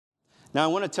Now, I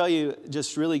want to tell you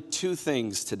just really two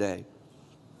things today.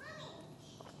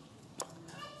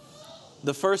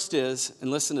 The first is,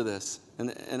 and listen to this,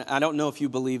 and I don't know if you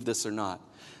believe this or not,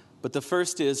 but the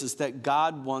first is that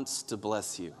God wants to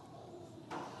bless you.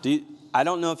 I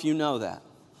don't know if you know that.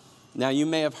 Now, you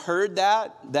may have heard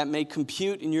that. That may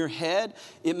compute in your head.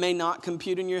 It may not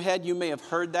compute in your head. You may have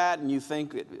heard that and you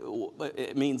think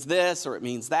it means this or it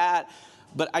means that.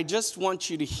 But I just want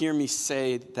you to hear me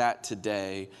say that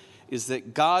today, is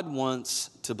that God wants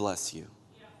to bless you.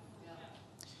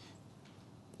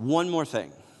 One more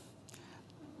thing.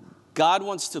 God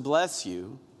wants to bless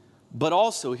you, but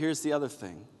also, here's the other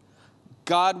thing.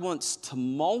 God wants to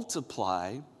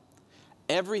multiply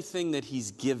everything that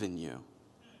he's given you.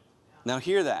 Now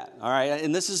hear that, all right?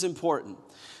 And this is important.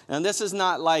 And this is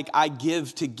not like I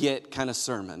give to get kind of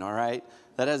sermon, all right?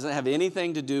 That doesn't have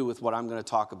anything to do with what I'm going to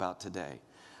talk about today.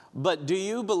 But do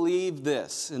you believe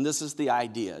this? And this is the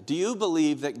idea. Do you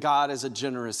believe that God is a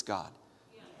generous God?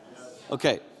 Yes.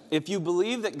 Okay, if you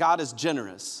believe that God is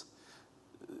generous,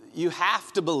 you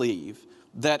have to believe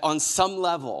that on some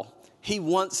level, he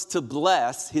wants to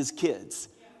bless his kids,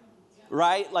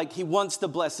 right? Like he wants to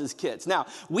bless his kids. Now,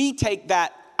 we take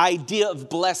that idea of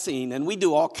blessing and we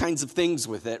do all kinds of things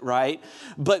with it, right?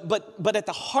 But at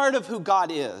the heart of who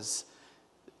God is,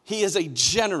 he is a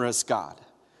generous God.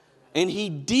 And he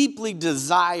deeply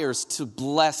desires to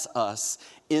bless us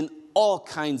in all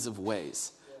kinds of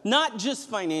ways. Not just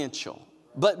financial,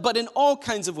 but in all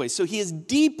kinds of ways. So he is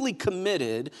deeply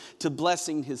committed to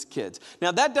blessing his kids.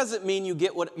 Now, that doesn't mean you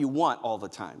get what you want all the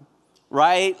time,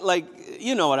 right? Like,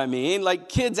 you know what I mean? Like,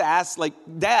 kids ask, like,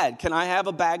 Dad, can I have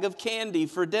a bag of candy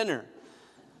for dinner?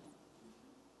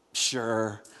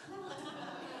 Sure.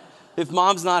 If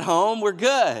mom's not home, we're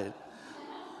good.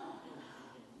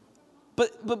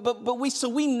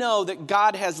 But we know that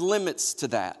God has limits to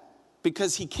that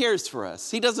because he cares for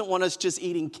us. He doesn't want us just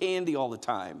eating candy all the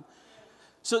time.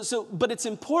 But it's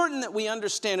important that we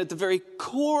understand at the very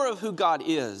core of who God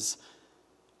is,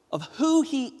 of who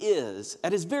he is,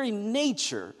 at his very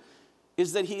nature,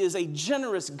 is that he is a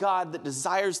generous God that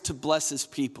desires to bless his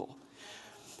people.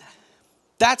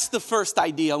 That's the first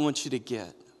idea I want you to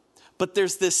get. But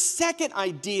there's this second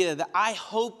idea that I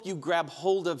hope you grab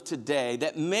hold of today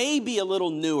that may be a little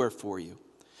newer for you.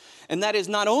 And that is,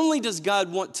 not only does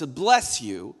God want to bless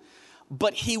you,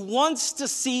 but he wants to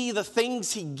see the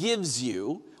things he gives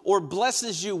you or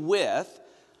blesses you with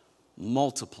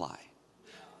multiply.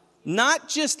 Not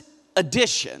just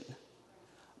addition,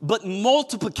 but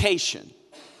multiplication.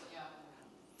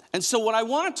 And so what I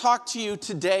want to talk to you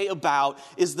today about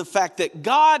is the fact that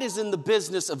God is in the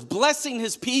business of blessing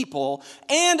his people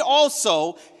and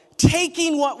also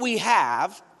taking what we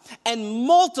have and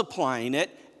multiplying it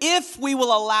if we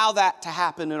will allow that to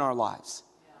happen in our lives.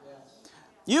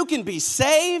 You can be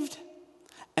saved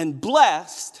and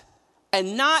blessed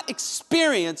and not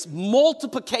experience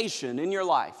multiplication in your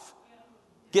life.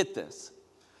 Get this.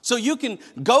 So you can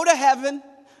go to heaven,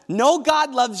 know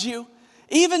God loves you,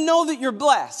 even know that you're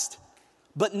blessed,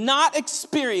 but not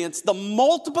experience the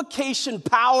multiplication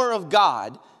power of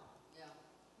God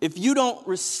if you don't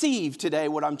receive today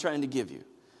what I'm trying to give you.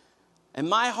 And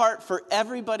my heart for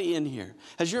everybody in here,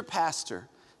 as your pastor,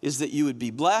 is that you would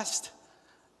be blessed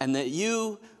and that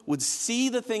you would see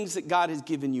the things that God has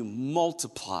given you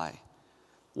multiply.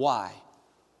 Why?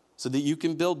 So that you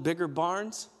can build bigger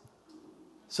barns?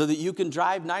 So that you can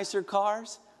drive nicer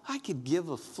cars? I could give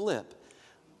a flip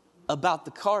about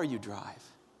the car you drive.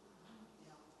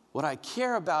 What I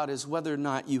care about is whether or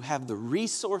not you have the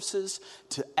resources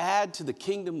to add to the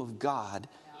kingdom of God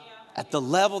at the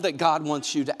level that God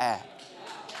wants you to add.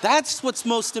 That's what's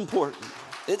most important.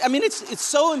 It's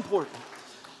so important.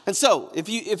 And so, if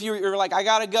you're like, I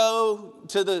got to go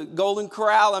to the Golden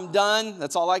Corral, I'm done,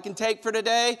 that's all I can take for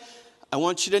today, I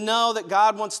want you to know that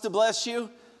God wants to bless you.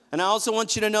 And I also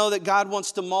want you to know that God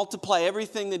wants to multiply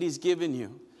everything that he's given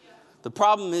you. The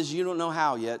problem is you don't know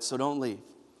how yet, so don't leave.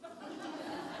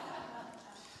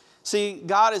 See,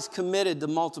 God is committed to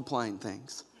multiplying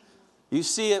things. You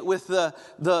see it with the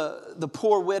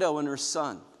poor widow and her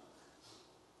son.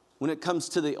 When it comes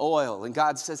to the oil, and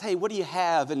God says, hey, what do you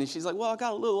have? And she's like, well, I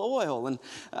got a little oil,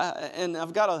 and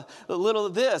I've got a little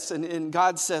of this. And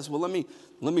God says, well, let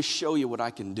me show you what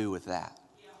I can do with that.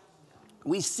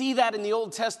 We see that in the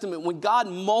Old Testament when God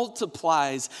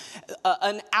multiplies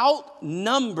an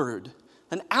outnumbered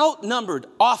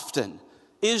often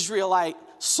Israelite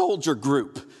soldier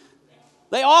group.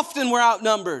 They often were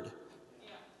outnumbered.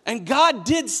 And God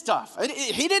did stuff.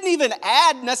 He didn't even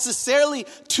add necessarily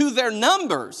to their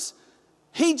numbers.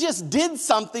 He just did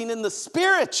something in the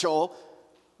spiritual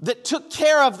that took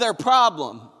care of their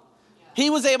problem. He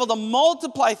was able to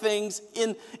multiply things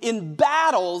in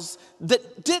battles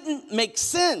that didn't make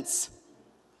sense.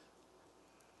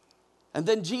 And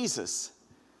then Jesus,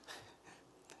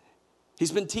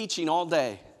 he's been teaching all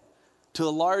day to a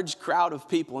large crowd of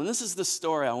people. And this is the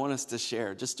story I want us to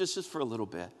share, just for a little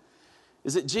bit.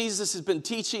 Is that Jesus has been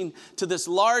teaching to this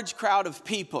large crowd of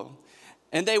people.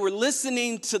 And they were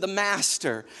listening to the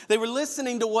master. They were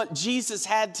listening to what Jesus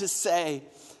had to say.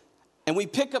 And we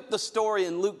pick up the story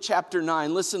in Luke chapter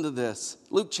 9. Listen to this.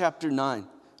 Luke chapter 9,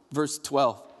 verse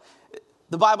 12.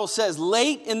 The Bible says,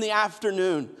 late in the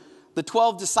afternoon, the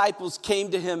 12 disciples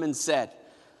came to him and said,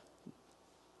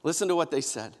 listen to what they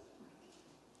said.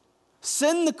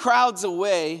 Send the crowds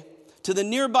away to the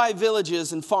nearby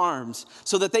villages and farms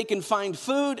so that they can find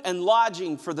food and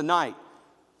lodging for the night.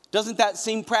 Doesn't that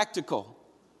seem practical?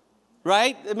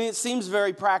 Right? I mean, it seems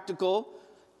very practical.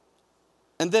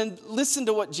 And then listen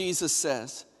to what Jesus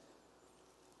says.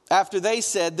 After they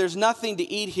said, there's nothing to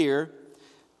eat here.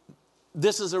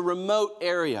 This is a remote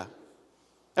area.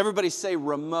 Everybody say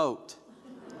remote.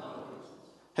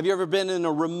 Have you ever been in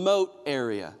a remote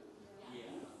area?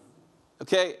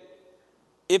 Okay.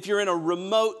 If you're in a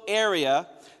remote area,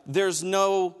 there's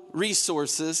no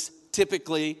resources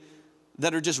typically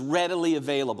that are just readily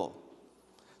available.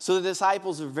 So the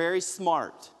disciples are very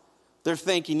smart. They're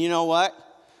thinking, you know what?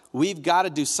 We've got to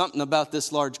do something about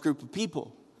this large group of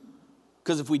people.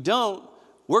 Because if we don't,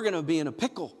 we're going to be in a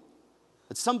pickle.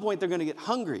 At some point, they're going to get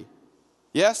hungry.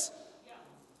 Yes? Yeah.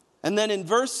 And then in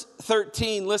verse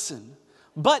 13, listen.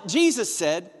 But Jesus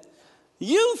said,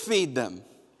 you feed them.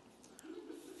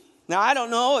 Now, I don't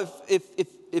know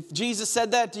if Jesus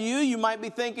said that to you, you might be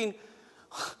thinking,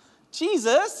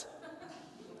 Jesus,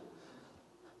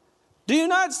 do you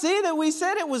not see that we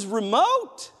said it was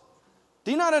remote?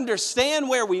 Do you not understand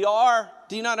where we are?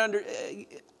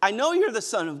 I know you're the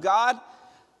Son of God,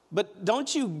 but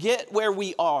don't you get where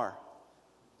we are?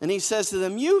 And he says to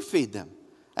them, you feed them.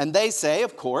 And they say,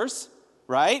 of course,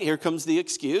 right? Here comes the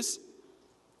excuse.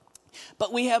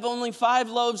 But we have only 5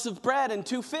 loaves of bread and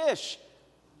 2 fish.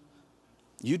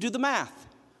 You do the math.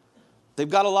 They've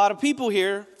got a lot of people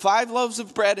here, 5 loaves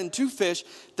of bread and 2 fish.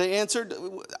 They answered,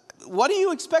 what do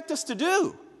you expect us to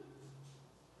do?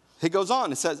 He goes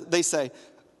on, they say,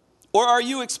 or are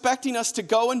you expecting us to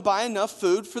go and buy enough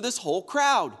food for this whole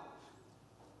crowd?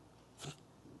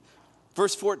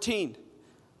 Verse 14,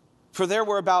 for there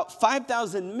were about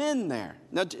 5,000 men there.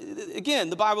 Now, again,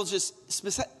 the Bible's just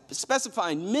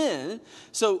specifying men,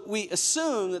 so we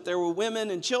assume that there were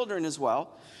women and children as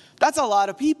well. That's a lot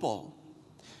of people.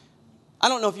 I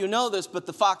don't know if you know this, but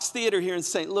the Fox Theater here in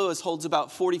St. Louis holds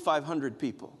about 4,500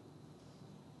 people.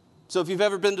 So if you've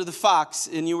ever been to the Fox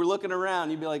and you were looking around,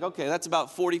 you'd be like, okay, that's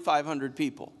about 4,500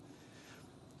 people.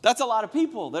 That's a lot of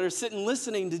people that are sitting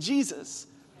listening to Jesus.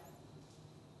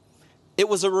 It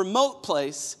was a remote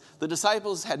place. The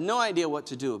disciples had no idea what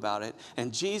to do about it.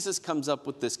 And Jesus comes up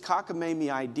with this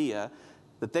cockamamie idea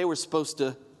that they were supposed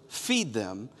to feed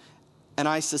them. And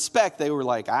I suspect they were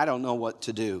like, I don't know what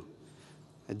to do.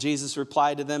 And Jesus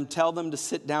replied to them, tell them to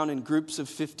sit down in groups of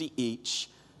 50 each.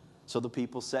 So the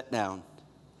people sat down.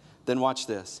 Then watch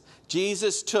this.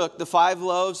 Jesus took the 5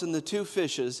 loaves and the 2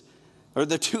 fishes, or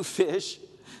the 2 fish.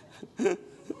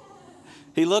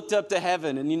 He looked up to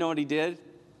heaven, and you know what he did?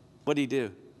 What did he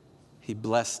do? He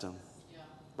blessed them. Yeah.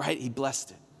 Right? He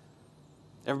blessed it.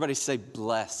 Everybody say,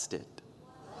 blessed it.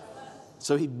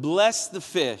 So he blessed the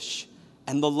fish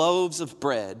and the loaves of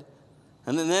bread.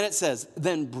 And then it says,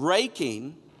 then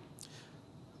breaking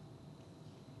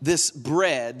this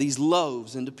bread, these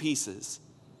loaves into pieces,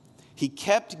 he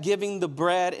kept giving the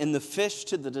bread and the fish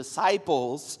to the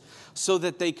disciples so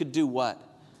that they could do what?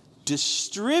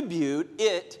 Distribute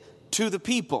it to the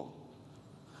people.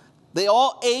 They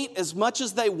all ate as much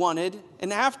as they wanted,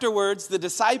 and afterwards the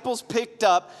disciples picked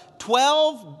up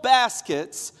 12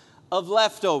 baskets of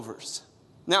leftovers.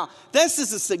 Now, this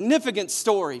is a significant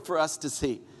story for us to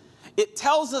see. It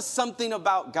tells us something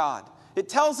about God. It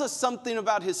tells us something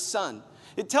about his Son.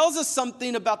 It tells us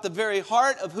something about the very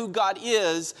heart of who God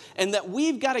is, and that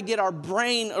we've got to get our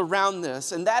brain around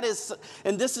this. And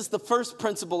this is the first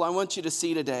principle I want you to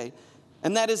see today.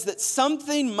 And that is that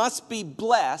something must be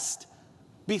blessed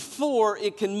before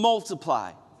it can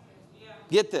multiply.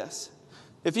 Get this.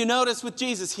 If you notice with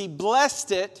Jesus, he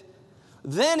blessed it,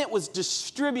 then it was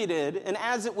distributed, and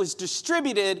as it was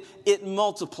distributed, it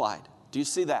multiplied. Do you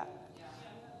see that?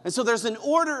 And so there's an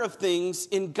order of things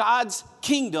in God's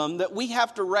kingdom that we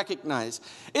have to recognize.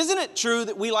 Isn't it true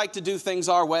that we like to do things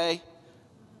our way?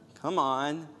 Come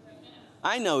on.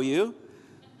 I know you.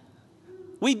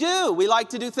 We do. We like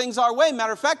to do things our way.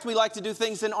 Matter of fact, we like to do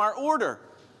things in our order.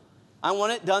 I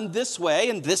want it done this way,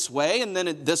 and then this way, and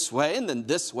then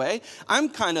this way. I'm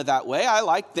kind of that way. I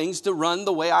like things to run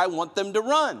the way I want them to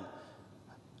run.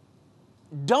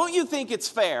 Don't you think it's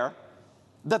fair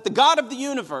that the God of the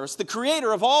universe, the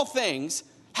creator of all things,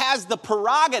 has the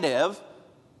prerogative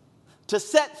to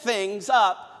set things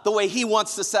up the way he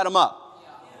wants to set them up?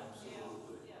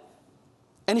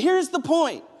 And here's the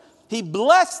point. He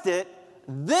blessed it,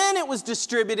 then it was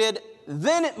distributed,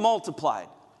 then it multiplied.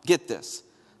 Get this.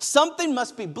 Something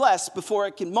must be blessed before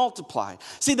it can multiply.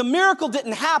 See, the miracle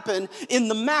didn't happen in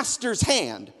the master's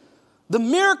hand. The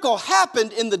miracle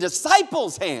happened in the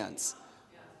disciples' hands.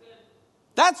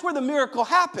 That's where the miracle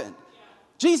happened.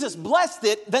 Jesus blessed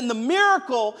it, then the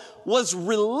miracle was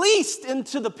released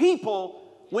into the people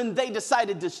when they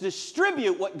decided to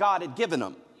distribute what God had given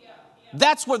them.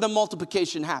 That's where the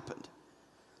multiplication happened.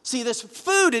 See, this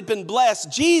food had been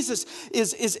blessed. Jesus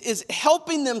is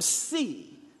helping them see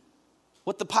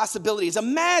what the possibility is.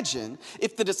 Imagine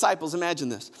if the disciples would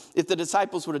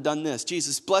have done this.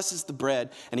 Jesus blesses the bread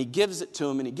and he gives it to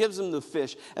them and he gives them the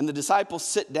fish, and the disciples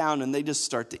sit down and they just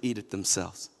start to eat it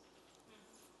themselves.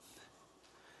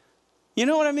 You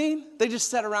know what I mean? They just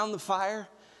sat around the fire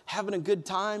having a good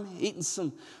time, eating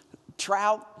some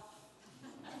trout,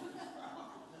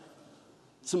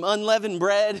 some unleavened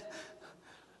bread,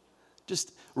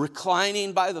 just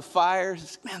reclining by the fire.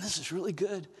 Man, this is really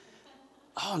good.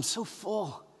 Oh, I'm so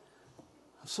full.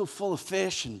 I'm so full of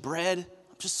fish and bread.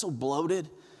 I'm just so bloated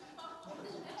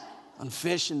on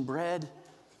fish and bread.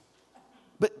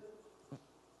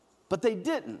 But they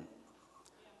didn't,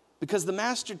 because the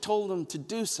master told them to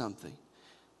do something.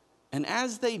 And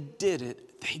as they did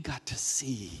it, they got to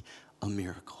see a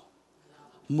miracle.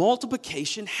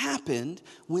 Multiplication happened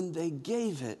when they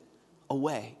gave it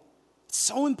away. It's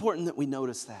so important that we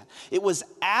notice that. It was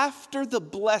after the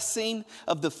blessing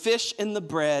of the fish and the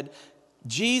bread,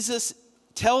 Jesus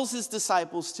tells his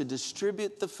disciples to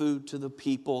distribute the food to the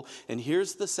people. And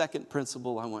here's the second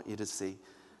principle I want you to see.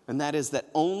 And that is that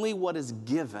only what is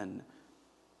given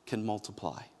can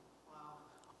multiply. Wow.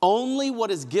 Only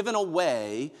what is given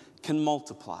away can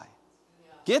multiply.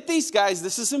 Yeah. Get these, guys,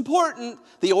 this is important.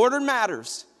 The order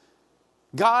matters.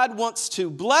 God wants to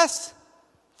bless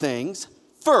things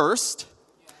first,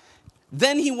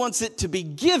 then he wants it to be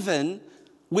given,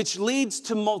 which leads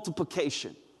to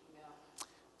multiplication.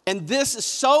 And this is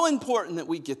so important that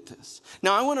we get this.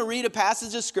 Now, I want to read a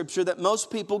passage of scripture that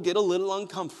most people get a little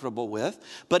uncomfortable with,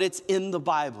 but it's in the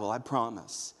Bible, I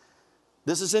promise.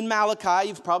 This is in Malachi.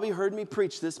 You've probably heard me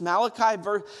preach this. Malachi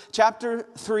chapter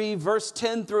 3, verse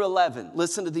 10 through 11.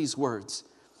 Listen to these words.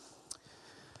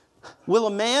 Will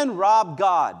a man rob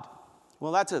God?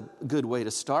 Well, that's a good way to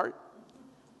start.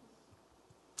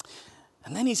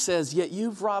 And then he says, yet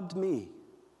you've robbed me.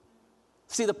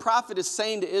 See, the prophet is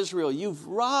saying to Israel, you've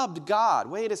robbed God.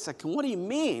 Wait a second, what do you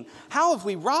mean? How have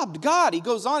we robbed God? He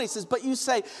goes on, he says, but you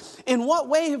say, in what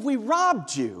way have we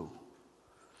robbed you?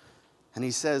 And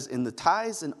he says, in the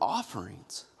tithes and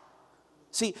offerings.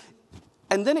 See,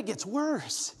 and then it gets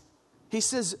worse. He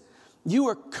says, you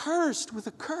are cursed with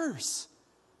a curse.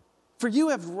 For you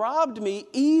have robbed me,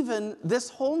 even this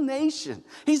whole nation.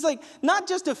 He's like, not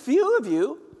just a few of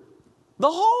you, the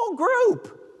whole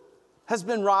group has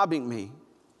been robbing me.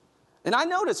 And I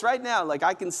notice right now, like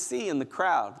I can see in the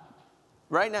crowd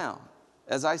right now,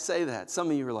 as I say that,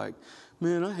 some of you are like,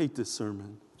 man, I hate this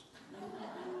sermon.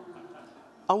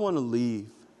 I want to leave.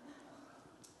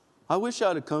 I wish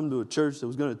I'd have come to a church that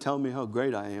was going to tell me how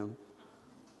great I am.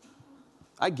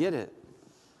 I get it.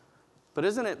 But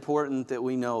isn't it important that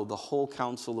we know the whole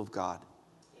counsel of God?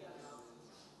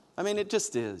 I mean, it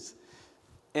just is.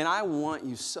 And I want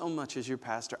you so much as your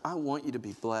pastor, I want you to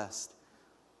be blessed.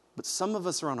 But some of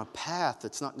us are on a path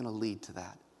that's not going to lead to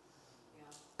that. Yeah.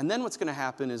 And then what's going to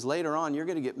happen is later on, you're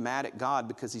going to get mad at God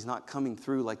because he's not coming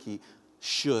through like he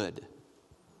should.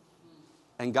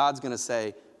 And God's going to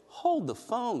say, hold the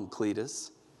phone,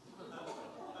 Cletus.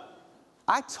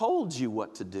 I told you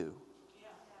what to do.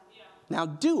 Now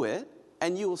do it,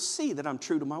 and you will see that I'm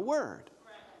true to my word.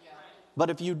 But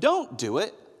if you don't do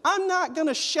it, I'm not going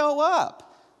to show up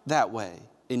that way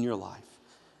in your life.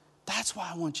 That's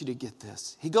why I want you to get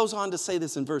this. He goes on to say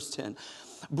this in verse 10.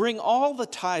 Bring all the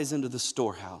tithes into the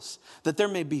storehouse, that there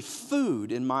may be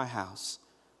food in my house.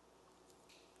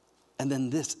 And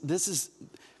then this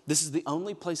is the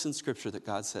only place in Scripture that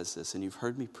God says this, and you've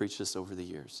heard me preach this over the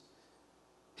years.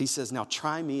 He says, now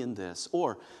try me in this.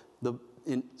 Or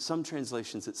in some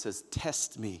translations it says,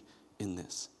 test me in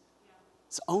this.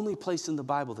 It's the only place in the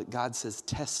Bible that God says,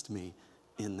 test me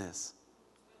in this.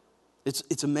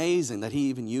 It's amazing that he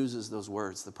even uses those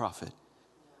words, the prophet.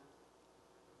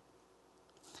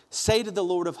 Say to the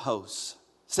Lord of hosts,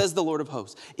 says the Lord of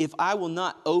hosts, if I will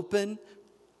not open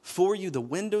for you the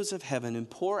windows of heaven and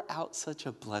pour out such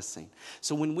a blessing.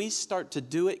 So when we start to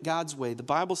do it God's way, the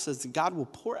Bible says that God will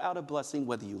pour out a blessing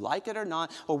whether you like it or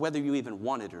not, or whether you even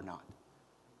want it or not.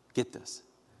 Get this.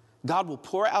 God will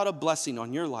pour out a blessing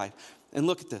on your life. And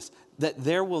look at this, that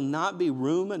there will not be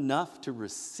room enough to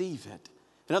receive it.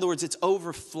 In other words, it's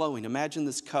overflowing. Imagine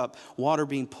this cup, water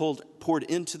being poured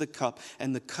into the cup,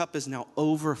 and the cup is now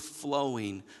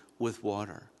overflowing with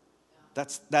water.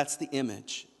 That's the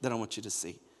image that I want you to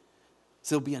see.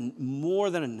 So there'll be more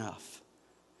than enough.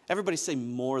 Everybody say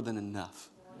more than enough.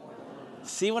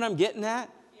 See what I'm getting at?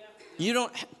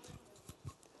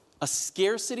 A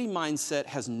scarcity mindset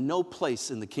has no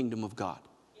place in the kingdom of God.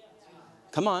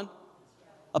 Come on.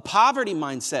 A poverty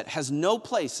mindset has no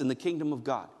place in the kingdom of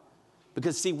God.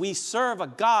 Because, see, we serve a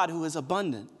God who is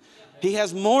abundant. He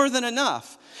has more than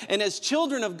enough. And as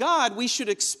children of God, we should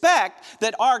expect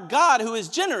that our God, who is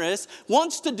generous,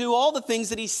 wants to do all the things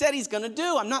that he said he's going to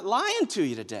do. I'm not lying to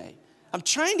you today. I'm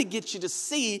trying to get you to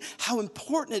see how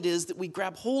important it is that we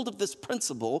grab hold of this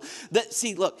principle. That,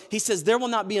 see, look, he says there will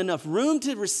not be enough room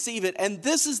to receive it. And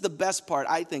this is the best part,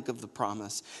 I think, of the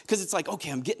promise. Because it's like, okay,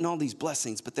 I'm getting all these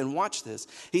blessings. But then watch this.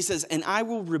 He says, and I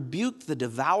will rebuke the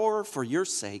devourer for your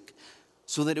sake,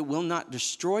 so that it will not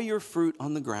destroy your fruit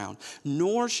on the ground,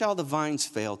 nor shall the vines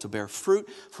fail to bear fruit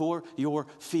for your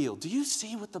field. Do you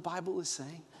see what the Bible is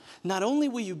saying? Not only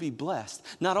will you be blessed,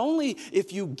 not only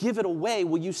if you give it away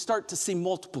will you start to see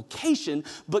multiplication,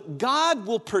 but God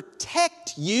will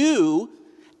protect you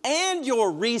and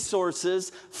your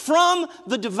resources from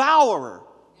the devourer.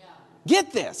 Yeah.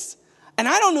 Get this. And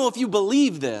I don't know if you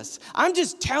believe this. I'm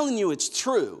just telling you it's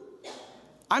true.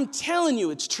 I'm telling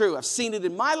you it's true. I've seen it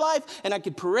in my life, and I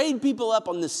could parade people up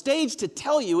on the stage to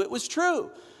tell you it was true.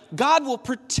 God will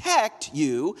protect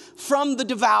you from the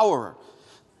devourer.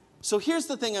 So here's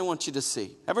the thing I want you to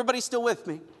see. Everybody still with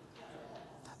me?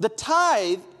 The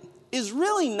tithe is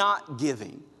really not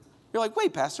giving. You're like,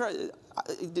 wait, Pastor,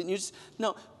 didn't you just?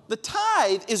 No, the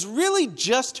tithe is really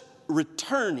just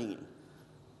returning.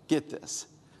 Get this.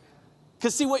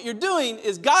 Because see, what you're doing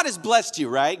is God has blessed you,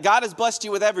 right? God has blessed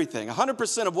you with everything.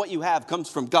 100% of what you have comes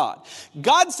from God.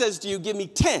 God says to you, give me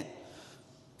 10.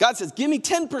 God says, give me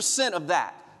 10% of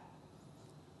that.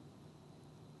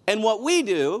 And what we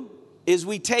do is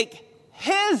we take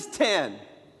his 10.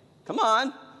 Come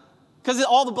on. Because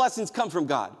all the blessings come from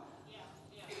God.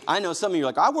 I know some of you are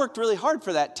like, I worked really hard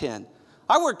for that 10.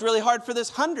 I worked really hard for this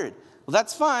 100. Well,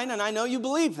 that's fine, and I know you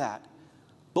believe that.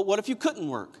 But what if you couldn't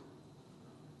work?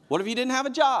 What if you didn't have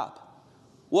a job?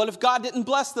 What if God didn't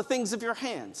bless the things of your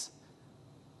hands?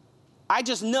 I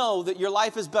just know that your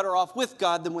life is better off with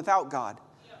God than without God.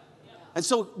 And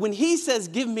so when he says,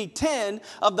 give me 10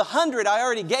 of the 100 I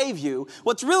already gave you,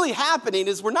 what's really happening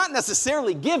is we're not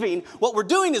necessarily giving. What we're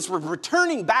doing is we're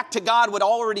returning back to God what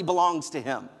already belongs to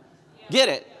him. Get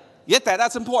it? Get that?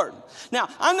 That's important. Now,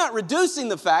 I'm not reducing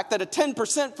the fact that a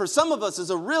 10% for some of us is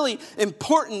a really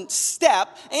important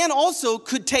step and also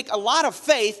could take a lot of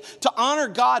faith to honor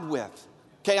God with.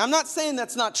 Okay, I'm not saying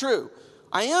that's not true.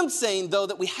 I am saying, though,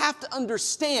 that we have to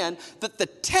understand that the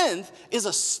 10th is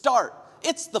a start.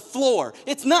 It's the floor.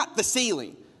 It's not the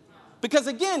ceiling. Because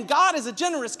again, God is a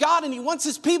generous God and he wants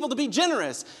his people to be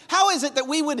generous. How is it that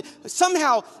we would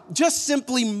somehow just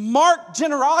simply mark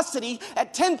generosity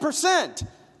at 10%?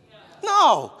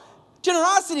 No,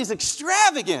 generosity is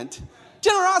extravagant.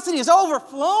 Generosity is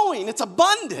overflowing. It's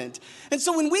abundant. And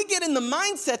so when we get in the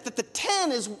mindset that the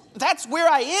 10 is, that's where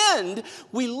I end,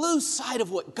 we lose sight of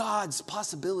what God's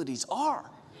possibilities are.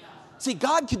 See,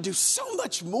 God can do so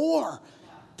much more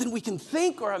than we can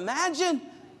think or imagine.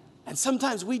 And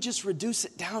sometimes we just reduce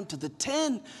it down to the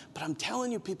 10. But I'm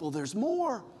telling you, people, there's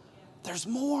more. There's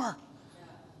more.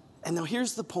 And now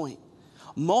here's the point.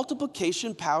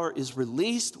 Multiplication power is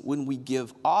released when we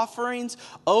give offerings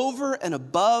over and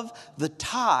above the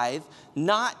tithe,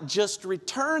 not just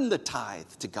return the tithe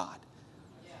to God.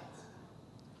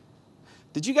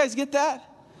 Did you guys get that?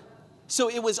 So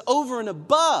it was over and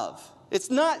above.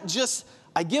 It's not just,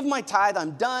 I give my tithe,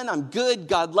 I'm done, I'm good,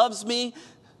 God loves me,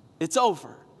 it's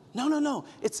over. No.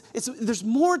 There's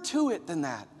more to it than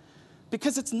that.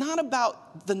 Because it's not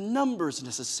about the numbers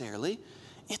necessarily.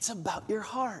 It's about your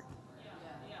heart.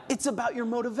 It's about your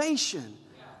motivation.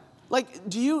 Like,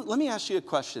 let me ask you a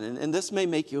question, and this may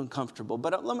make you uncomfortable,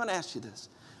 but I'm going to ask you this.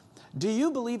 Do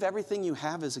you believe everything you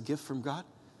have is a gift from God?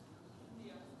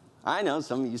 I know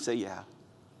some of you say yeah.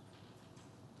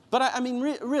 But I mean,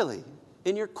 really,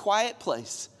 in your quiet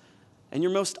place and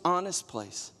your most honest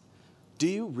place, do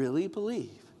you really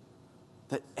believe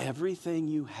that everything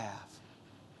you have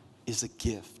is a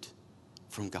gift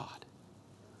from God?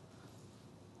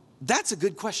 That's a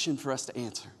good question for us to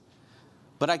answer.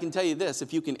 But I can tell you this,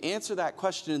 if you can answer that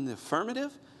question in the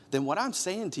affirmative, then what I'm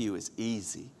saying to you is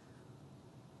easy.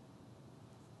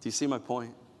 Do you see my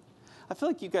point? I feel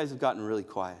like you guys have gotten really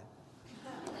quiet.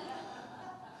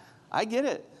 I get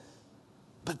it.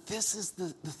 But this is the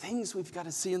things we've got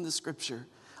to see in the scripture.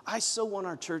 I so want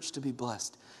our church to be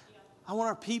blessed. I want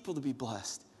our people to be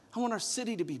blessed. I want our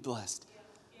city to be blessed.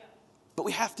 But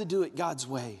we have to do it God's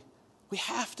way. We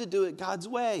have to do it God's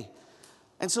way.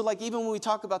 And so like even when we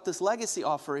talk about this legacy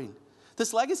offering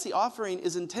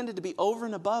is intended to be over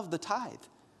and above the tithe.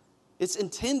 It's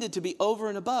intended to be over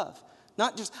and above.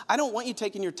 Not just, I don't want you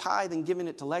taking your tithe and giving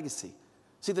it to legacy.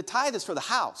 See, the tithe is for the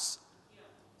house.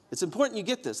 It's important you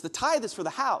get this. The tithe is for the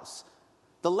house.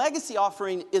 The legacy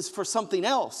offering is for something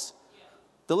else.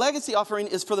 The legacy offering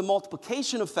is for the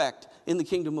multiplication effect in the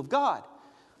kingdom of God.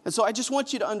 And so I just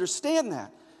want you to understand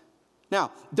that.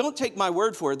 Now, don't take my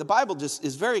word for it. The Bible just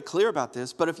is very clear about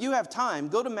this. But if you have time,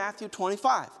 go to Matthew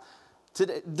 25.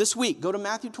 This week, go to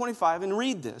Matthew 25 and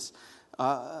read this.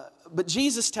 But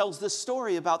Jesus tells this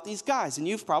story about these guys, and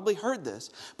you've probably heard this.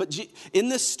 But in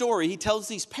this story, he tells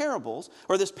these parables,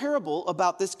 or this parable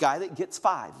about this guy that gets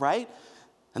 5, right?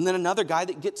 And then another guy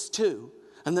that gets 2,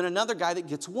 and then another guy that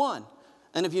gets 1.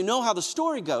 And if you know how the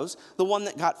story goes, the one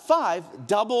that got 5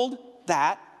 doubled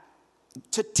that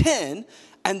to 10,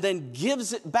 and then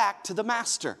gives it back to the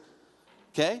master.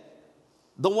 Okay?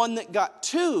 The one that got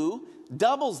 2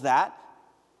 doubles that,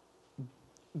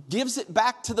 gives it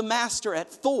back to the master at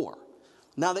 4.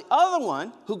 Now the other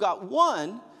one who got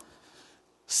 1,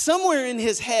 somewhere in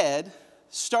his head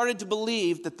started to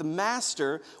believe that the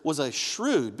master was a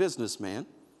shrewd businessman.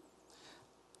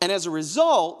 And as a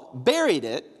result, buried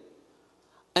it.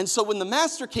 And so when the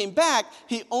master came back,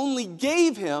 he only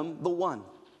gave him the 1.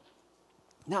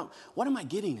 Now, what am I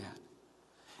getting at?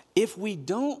 If we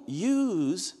don't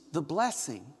use the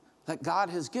blessing that God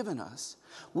has given us,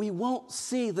 we won't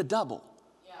see the double.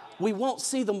 We won't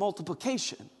see the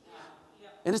multiplication.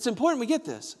 And it's important we get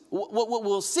this. What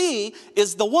we'll see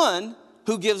is the one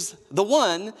who gives the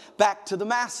 1 back to the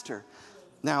master.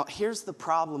 Now, here's the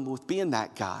problem with being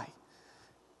that guy,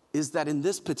 is that in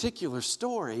this particular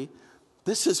story,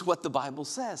 this is what the Bible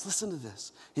says. Listen to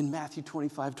this. In Matthew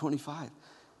 25:25, it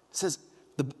says,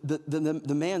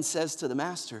 the man says to the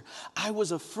master, I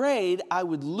was afraid I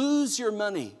would lose your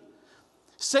money.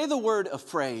 Say the word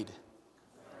afraid.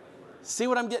 See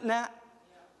what I'm getting at?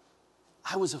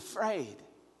 I was afraid.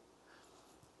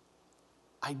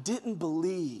 I didn't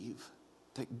believe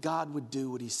that God would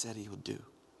do what he said he would do.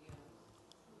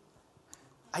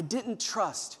 I didn't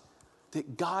trust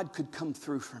that God could come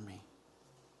through for me.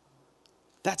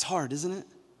 That's hard, isn't it?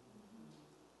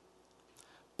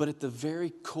 But at the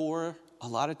very core, a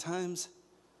lot of times,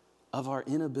 of our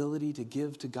inability to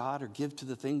give to God or give to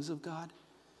the things of God,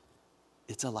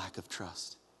 it's a lack of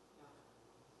trust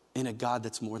in a God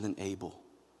that's more than able.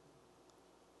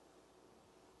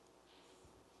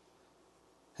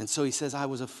 And so he says, I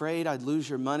was afraid I'd lose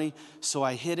your money, so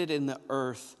I hid it in the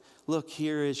earth. Look,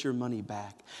 here is your money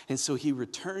back. And so he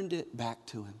returned it back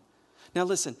to him. Now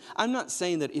listen, I'm not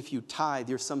saying that if you tithe,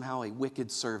 you're somehow a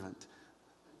wicked servant.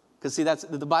 Because see,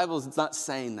 the Bible is not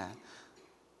saying that.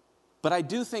 But I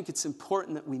do think it's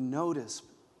important that we notice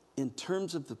in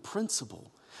terms of the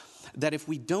principle that if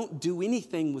we don't do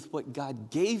anything with what God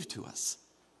gave to us,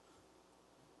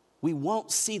 we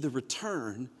won't see the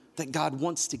return that God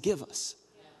wants to give us.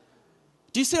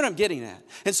 Do you see what I'm getting at?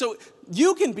 And so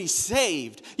you can be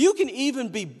saved. You can even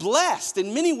be blessed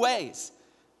in many ways.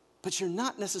 But you're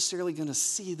not necessarily going to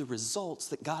see the results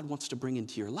that God wants to bring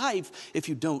into your life if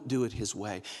you don't do it his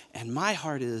way. And my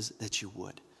heart is that you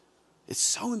would. It's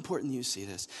so important you see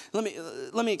this. Let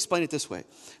me explain it this way.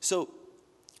 So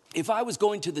if I was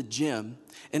going to the gym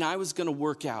and I was going to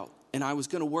work out, and I was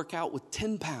going to work out with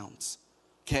 10 pounds,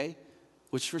 okay?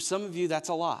 Which for some of you, that's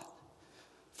a lot.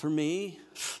 For me,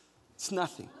 it's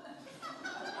nothing.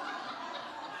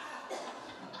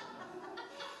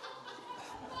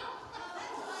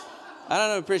 I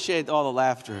don't appreciate all the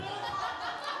laughter.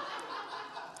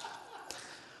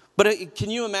 But can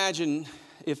you imagine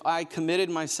if I committed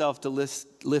myself to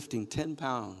lifting 10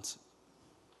 pounds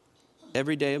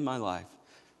every day of my life?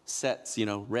 Sets,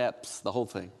 reps, the whole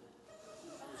thing.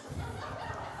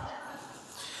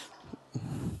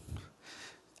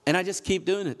 And I just keep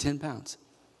doing it, 10 pounds.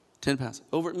 10 pounds.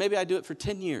 Maybe I do it for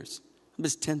 10 years. I'm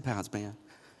just 10 pounds, man.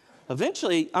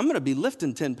 Eventually, I'm going to be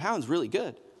lifting 10 pounds really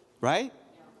good, right?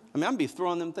 I mean, I'm going to be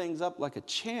throwing them things up like a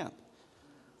champ.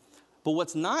 But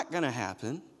what's not going to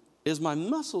happen is my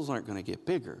muscles aren't going to get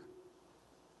bigger.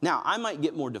 Now, I might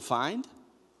get more defined.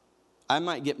 I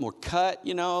might get more cut,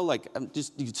 like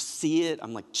you see it,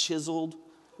 I'm like chiseled,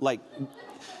 like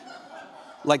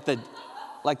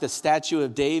the statue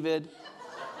of David,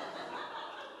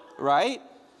 right?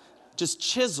 Just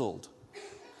chiseled.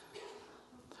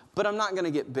 But I'm not going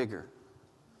to get bigger.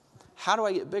 How do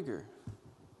I get bigger?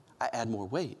 I add more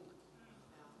weight.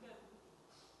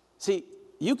 See,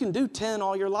 you can do 10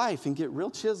 all your life and get real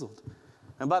chiseled.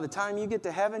 And by the time you get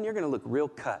to heaven, you're going to look real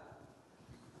cut.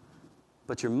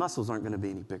 But your muscles aren't going to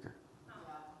be any bigger.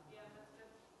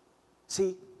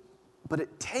 See, but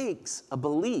it takes a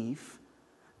belief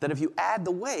that if you add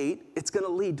the weight, it's going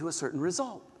to lead to a certain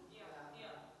result.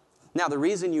 Now, the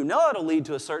reason you know it'll lead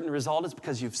to a certain result is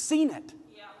because you've seen it.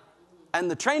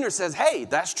 And the trainer says, hey,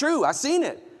 that's true, I've seen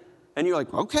it. And you're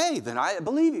like, okay, then I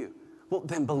believe you. Well,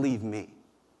 then believe me.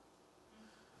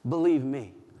 Believe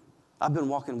me. I've been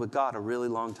walking with God a really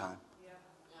long time.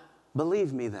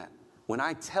 Believe me that when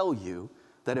I tell you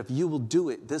that if you will do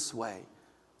it this way,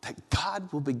 that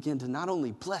God will begin to not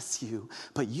only bless you,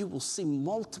 but you will see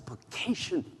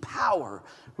multiplication power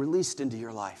released into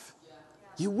your life.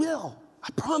 You will. I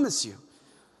promise you.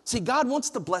 See, God wants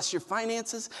to bless your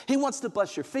finances. He wants to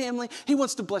bless your family. He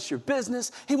wants to bless your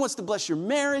business. He wants to bless your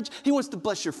marriage. He wants to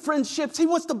bless your friendships. He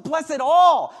wants to bless it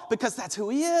all because that's who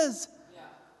He is.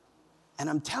 And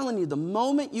I'm telling you, the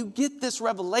moment you get this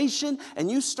revelation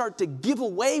and you start to give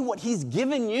away what He's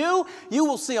given you, you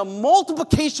will see a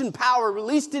multiplication power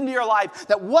released into your life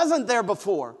that wasn't there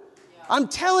before. I'm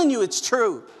telling you, it's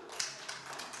true.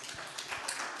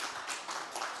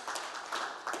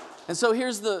 And so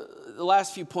here's the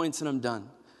last few points and I'm done.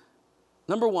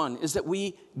 Number one is that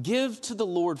we give to the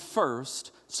Lord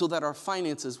first so that our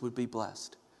finances would be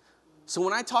blessed. So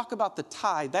when I talk about the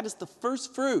tithe, that is the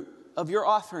first fruit of your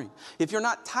offering. If you're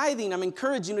not tithing, I'm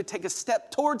encouraging you to take a step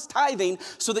towards tithing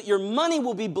so that your money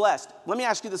will be blessed. Let me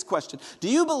ask you this question. Do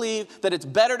you believe that it's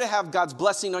better to have God's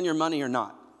blessing on your money or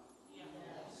not? Yes.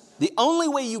 The only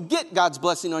way you get God's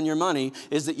blessing on your money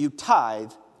is that you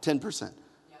tithe 10%.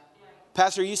 Yeah.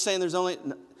 Pastor, are you saying there's only...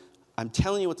 No, I'm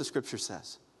telling you what the scripture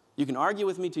says. You can argue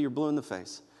with me till you're blue in the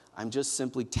face. I'm just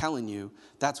simply telling you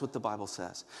that's what the Bible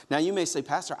says. Now you may say,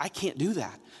 Pastor, I can't do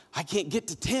that. I can't get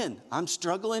to 10. I'm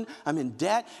struggling. I'm in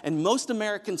debt. And most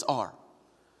Americans are.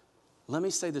 Let me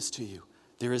say this to you.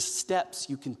 There is steps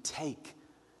you can take.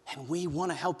 And we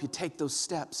want to help you take those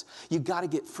steps. You got to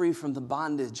get free from the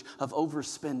bondage of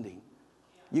overspending.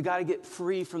 You got to get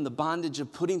free from the bondage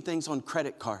of putting things on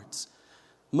credit cards.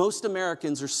 Most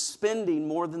Americans are spending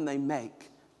more than they make.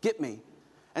 Get me?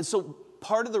 And so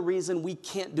part of the reason we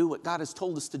can't do what God has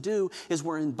told us to do is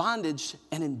we're in bondage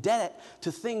and in debt to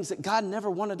things that God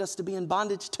never wanted us to be in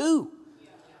bondage to.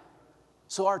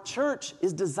 So our church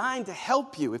is designed to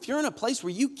help you. If you're in a place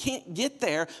where you can't get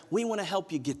there, we want to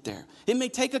help you get there. It may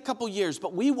take a couple years,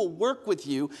 but we will work with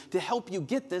you to help you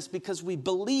get this because we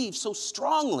believe so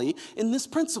strongly in this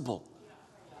principle.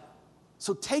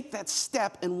 So take that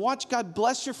step and watch God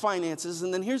bless your finances.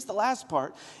 And then here's the last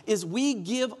part, is we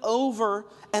give over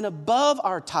and above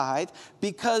our tithe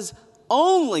because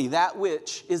only that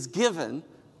which is given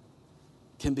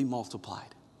can be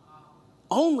multiplied.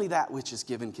 Only that which is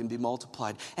given can be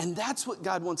multiplied. And that's what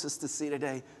God wants us to see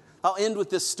today. I'll end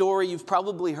with this story. You've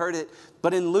probably heard it.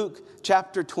 But in Luke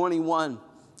chapter 21,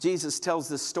 Jesus tells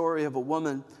this story of a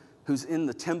woman who's in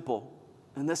the temple.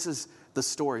 And this is the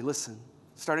story. Listen.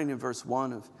 Starting in verse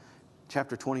 1 of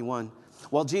chapter 21.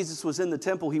 While Jesus was in the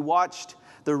temple, he watched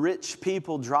the rich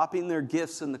people dropping their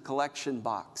gifts in the collection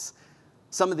box.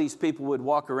 Some of these people would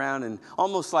walk around and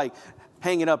almost like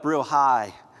hang it up real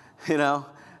high,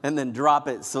 and then drop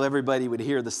it so everybody would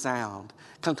hear the sound.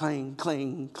 Clang, clang,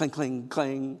 clang, clang, clang,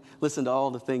 clang. Listen to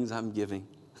all the things I'm giving.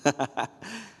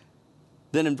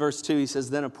 Then in verse 2, he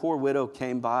says, then a poor widow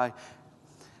came by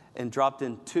and dropped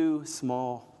in 2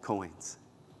 small coins.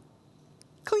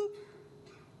 Clink,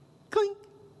 clink.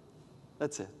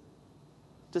 That's it.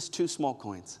 Just 2 small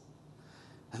coins.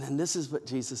 And then this is what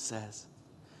Jesus says.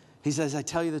 He says, I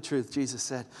tell you the truth, Jesus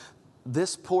said,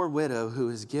 this poor widow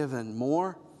has given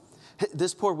more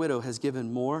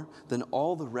than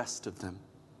all the rest of them.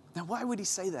 Now, why would he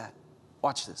say that?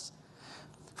 Watch this.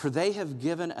 For they have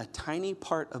given a tiny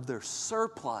part of their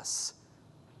surplus,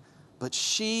 but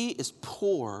she is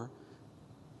poor.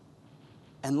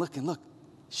 And look,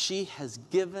 she has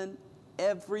given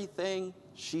everything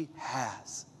she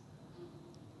has.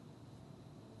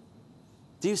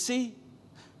 Do you see?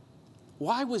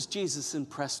 Why was Jesus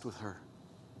impressed with her?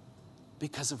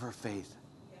 Because of her faith.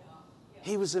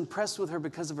 He was impressed with her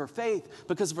because of her faith,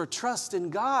 because of her trust in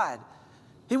God.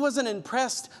 He wasn't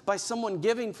impressed by someone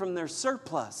giving from their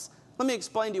surplus. Let me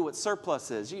explain to you what surplus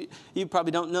is. You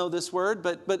probably don't know this word,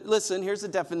 but listen, here's the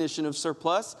definition of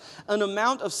surplus. An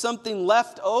amount of something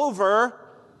left over.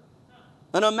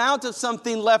 An amount of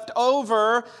something left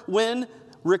over when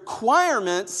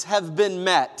requirements have been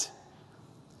met.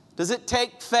 Does it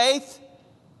take faith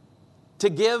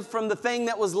to give from the thing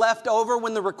that was left over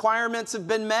when the requirements have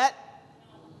been met?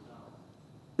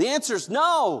 The answer is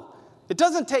no. It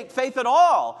doesn't take faith at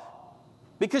all,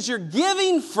 because you're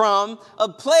giving from a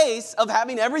place of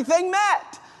having everything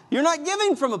met. You're not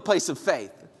giving from a place of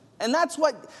faith. And that's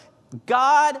what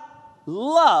God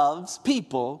loves,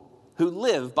 people who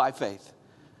live by faith.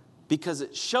 Because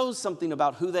it shows something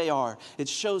about who they are. It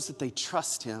shows that they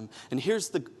trust Him. And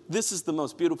this is the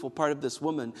most beautiful part of this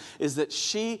woman, is that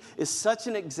she is such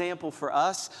an example for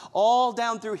us. All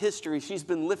down through history, she's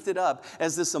been lifted up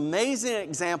as this amazing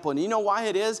example. And you know why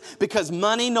it is? Because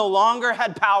money no longer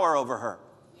had power over her.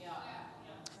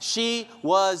 She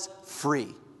was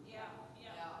free.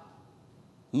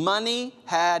 Money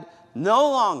had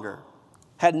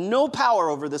no power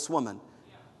over this woman.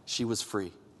 She was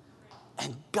free.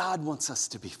 And God wants us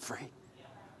to be free.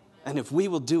 And if we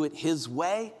will do it His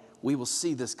way, we will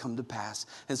see this come to pass.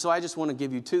 And so I just want to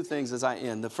give you two things as I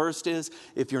end. The first is,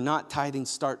 if you're not tithing,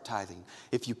 start tithing.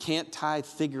 If you can't tithe,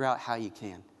 figure out how you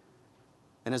can.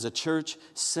 And as a church,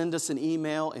 send us an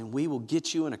email and we will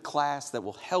get you in a class that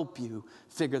will help you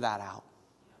figure that out.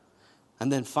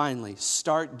 And then finally,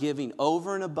 start giving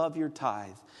over and above your tithe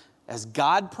as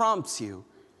God prompts you,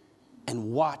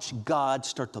 and watch God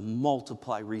start to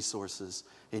multiply resources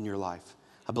in your life.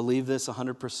 I believe this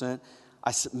 100%.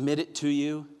 I submit it to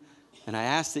you, and I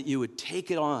ask that you would take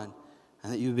it on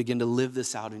and that you would begin to live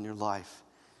this out in your life.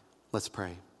 Let's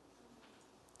pray.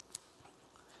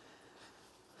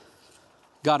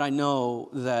 God, I know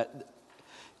that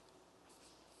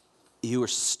you are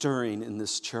stirring in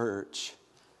this church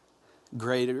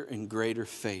greater and greater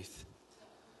faith.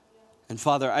 And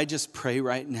Father, I just pray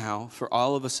right now for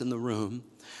all of us in the room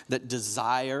that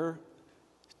desire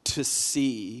to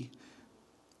see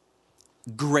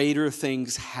greater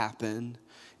things happen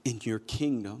in your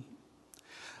kingdom.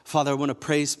 Father, I want to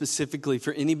pray specifically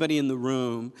for anybody in the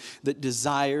room that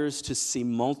desires to see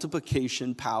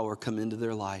multiplication power come into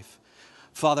their life.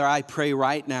 Father, I pray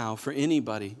right now for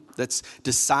anybody that's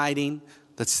deciding,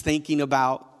 that's thinking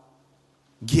about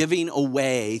giving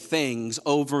away things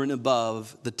over and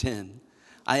above the 10.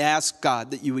 I ask,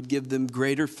 God, that you would give them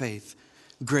greater faith,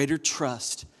 greater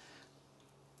trust.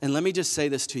 And let me just say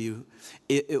this to you.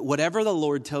 Whatever the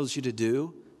Lord tells you to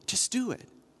do, just do it.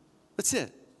 That's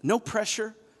it. No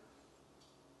pressure,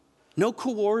 no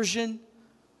coercion,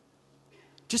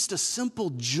 just a simple,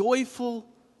 joyful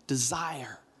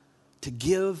desire to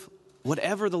give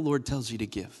whatever the Lord tells you to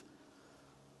give.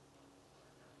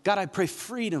 God, I pray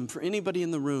freedom for anybody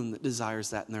in the room that desires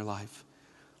that in their life.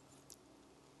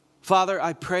 Father,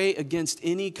 I pray against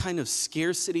any kind of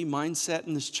scarcity mindset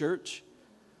in this church.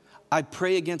 I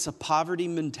pray against a poverty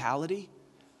mentality.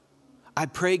 I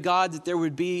pray, God, that there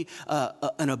would be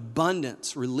an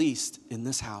abundance released in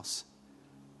this house.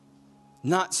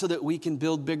 Not so that we can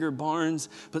build bigger barns,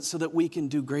 but so that we can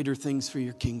do greater things for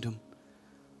your kingdom.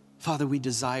 Father, we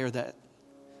desire that.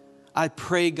 I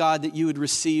pray, God, that you would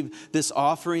receive this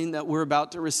offering that we're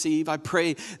about to receive. I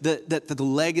pray that the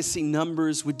legacy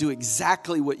numbers would do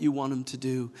exactly what you want them to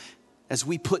do. As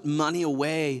we put money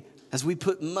away,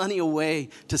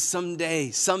 to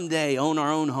someday own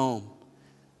our own home.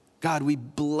 God, we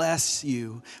bless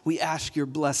you. We ask your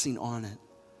blessing on it.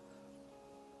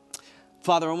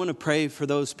 Father, I want to pray for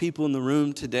those people in the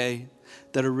room today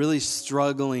that are really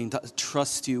struggling to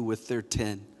trust you with their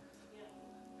 10.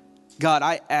 God,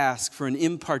 I ask for an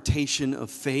impartation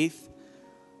of faith.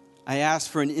 I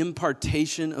ask for an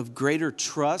impartation of greater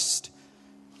trust.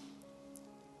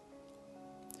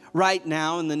 Right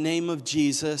now, in the name of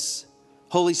Jesus,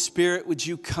 Holy Spirit, would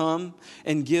you come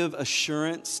and give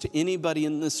assurance to anybody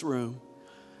in this room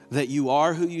that you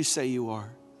are who you say you are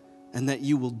and that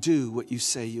you will do what you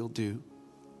say you'll do.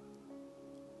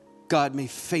 God, may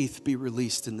faith be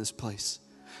released in this place.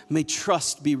 May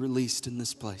trust be released in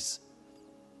this place.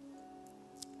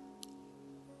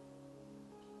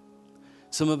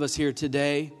 Some of us here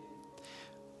today,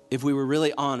 if we were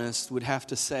really honest, would have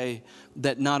to say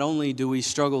that not only do we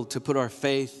struggle to put our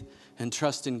faith and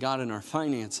trust in God in our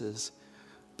finances,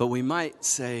 but we might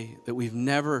say that we've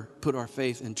never put our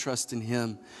faith and trust in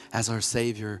Him as our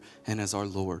Savior and as our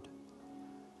Lord.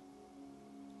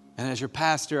 And as your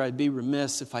pastor, I'd be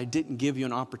remiss if I didn't give you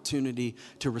an opportunity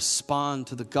to respond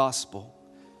to the gospel.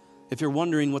 If you're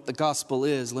wondering what the gospel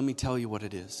is, let me tell you what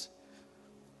it is.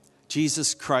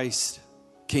 Jesus Christ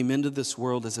came into this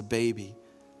world as a baby.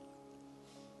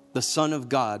 the Son of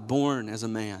God, born as a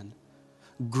man,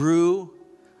 grew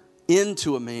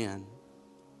into a man.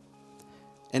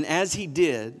 And as he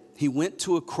did, he went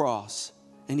to a cross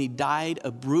and he died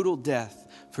a brutal death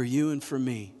for you and for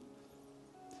me.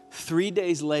 3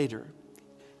 days later,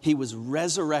 he was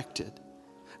resurrected,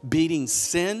 beating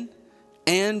sin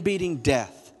and beating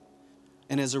death.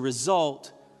 And as a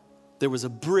result, there was a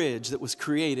bridge that was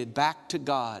created back to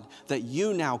God that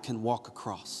you now can walk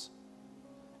across.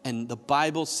 And the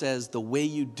Bible says the way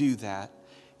you do that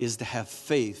is to have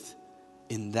faith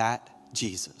in that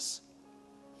Jesus.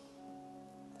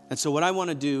 And so what I want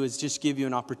to do is just give you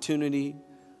an opportunity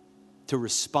to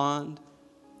respond.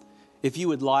 If you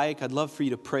would like, I'd love for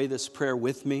you to pray this prayer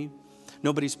with me.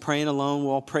 Nobody's praying alone.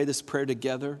 We'll all pray this prayer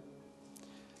together.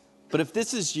 But if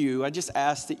this is you, I just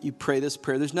ask that you pray this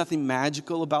prayer. There's nothing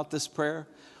magical about this prayer.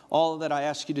 All that I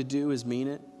ask you to do is mean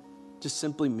it. Just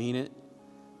simply mean it.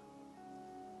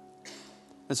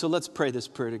 And so let's pray this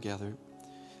prayer together.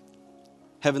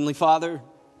 Heavenly Father,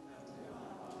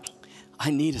 I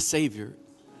need a Savior.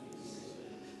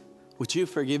 Would you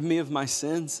forgive me of my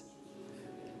sins?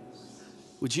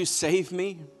 Would you save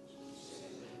me?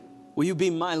 Will you be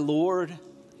my Lord?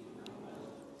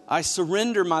 I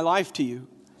surrender my life to you.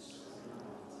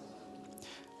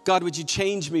 God, would you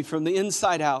change me from the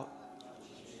inside out?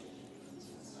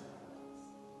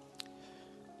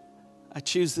 I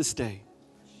choose this day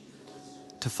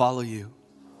to follow you.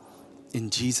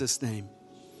 In Jesus' name,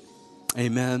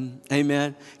 amen.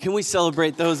 Amen. Can we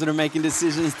celebrate those that are making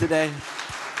decisions today?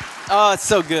 Oh, it's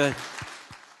so good.